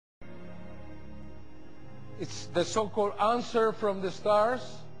It's the so-called answer from the stars.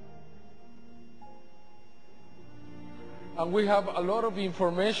 And we have a lot of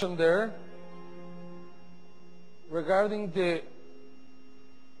information there regarding the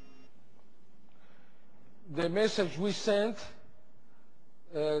message we sent.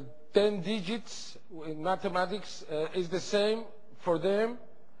 10 digits in mathematics is the same for them.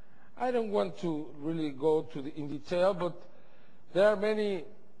 I don't want to really go in detail, but there are many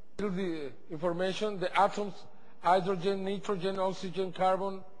information. The atoms, hydrogen, nitrogen, oxygen,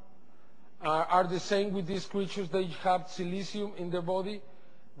 carbon, are the same with these creatures. They have silicium in their body.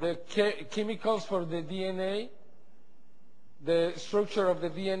 The chemicals for the DNA, the structure of the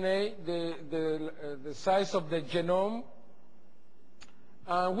DNA, the size of the genome.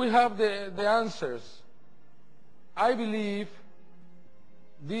 We have the answers. I believe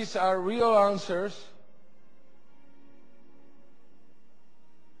these are real answers.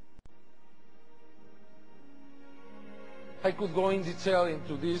 I could go in detail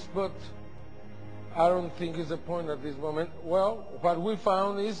into this, but I don't think it's the point at this moment. Well, what we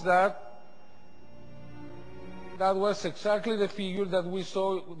found is that was exactly the figure that we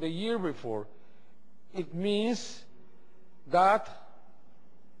saw the year before. It means that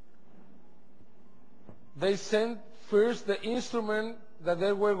they sent first the instrument that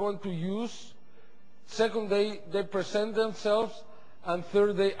they were going to use, second they present themselves, and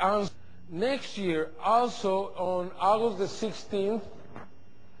third they answer. Next year, also on August the 16th,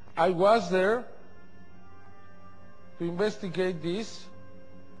 I was there to investigate this.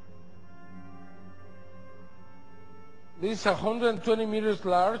 This is 120 meters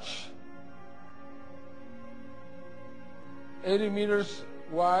large, 80 meters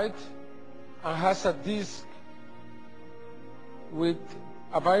wide, and has a disc with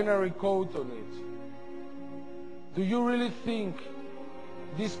a binary code on it. Do you really think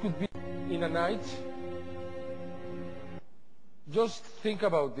this could be in a night? Just think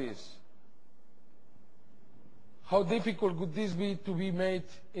about this. How difficult could this be to be made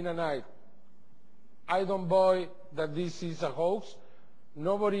in a night? I don't buy that this is a hoax.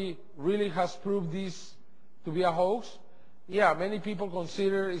 Nobody really has proved this to be a hoax. Yeah, many people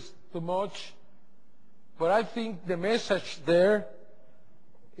consider it's too much, but I think the message there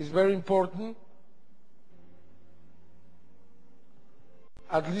is very important.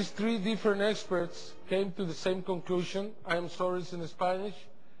 At least 3 different experts came to the same conclusion. I am sorry, it's in Spanish.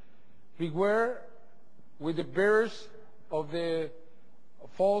 Beware with the bearers of the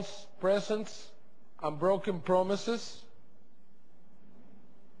false presents and broken promises.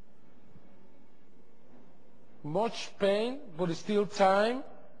 Much pain, but still time.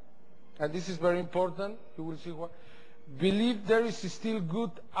 And this is very important. You will see why. Believe there is still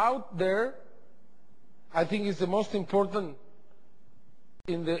good out there. I think it's the most important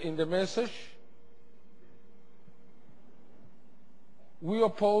in the message. We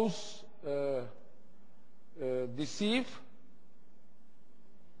oppose deceive,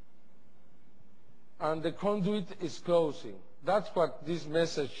 and the conduit is closing. That's what this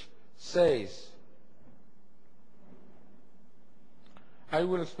message says. I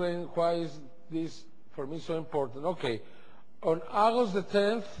will explain why is this for me so important. Okay, on August the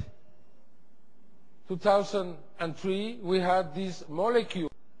 10th, 2003, we had this molecule.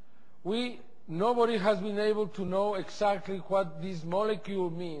 Nobody has been able to know exactly what this molecule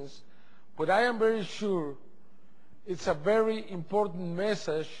means, but I am very sure it's a very important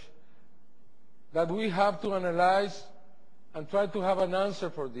message that we have to analyze and try to have an answer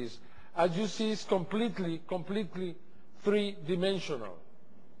for this. As you see, it's completely three-dimensional.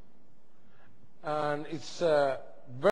 And it's